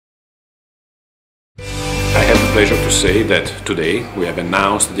pleasure to say that today we have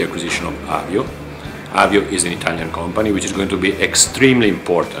announced the acquisition of Avio. Avio is an Italian company which is going to be extremely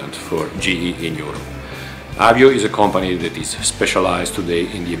important for GE in Europe. Avio is a company that is specialized today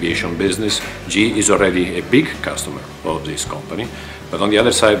in the aviation business. GE is already a big customer of this company, but on the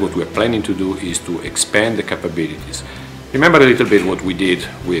other side what we are planning to do is to expand the capabilities. Remember a little bit what we did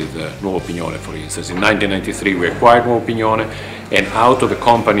with Nuovo Pignone, for instance. In 1993 we acquired Nuovo Pignone, and out of a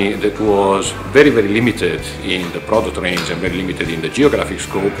company that was very limited in the product range and very limited in the geographic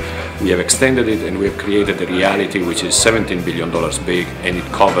scope, we have extended it and we have created a reality which is $17 billion big, and it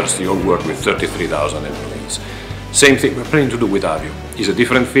covers the whole world with 33,000 employees. Same thing we're planning to do with Avio. It's a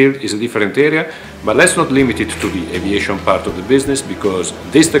different field, it's a different area, but let's not limit it to the aviation part of the business, because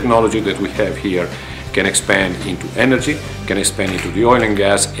this technology that we have here can expand into energy, can expand into the oil and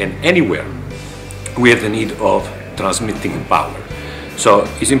gas, and anywhere we have the need of transmitting power. So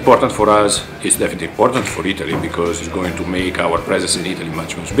it's important for us, it's definitely important for Italy because it's going to make our presence in Italy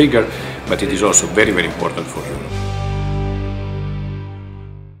much bigger, but it is also very important for Europe.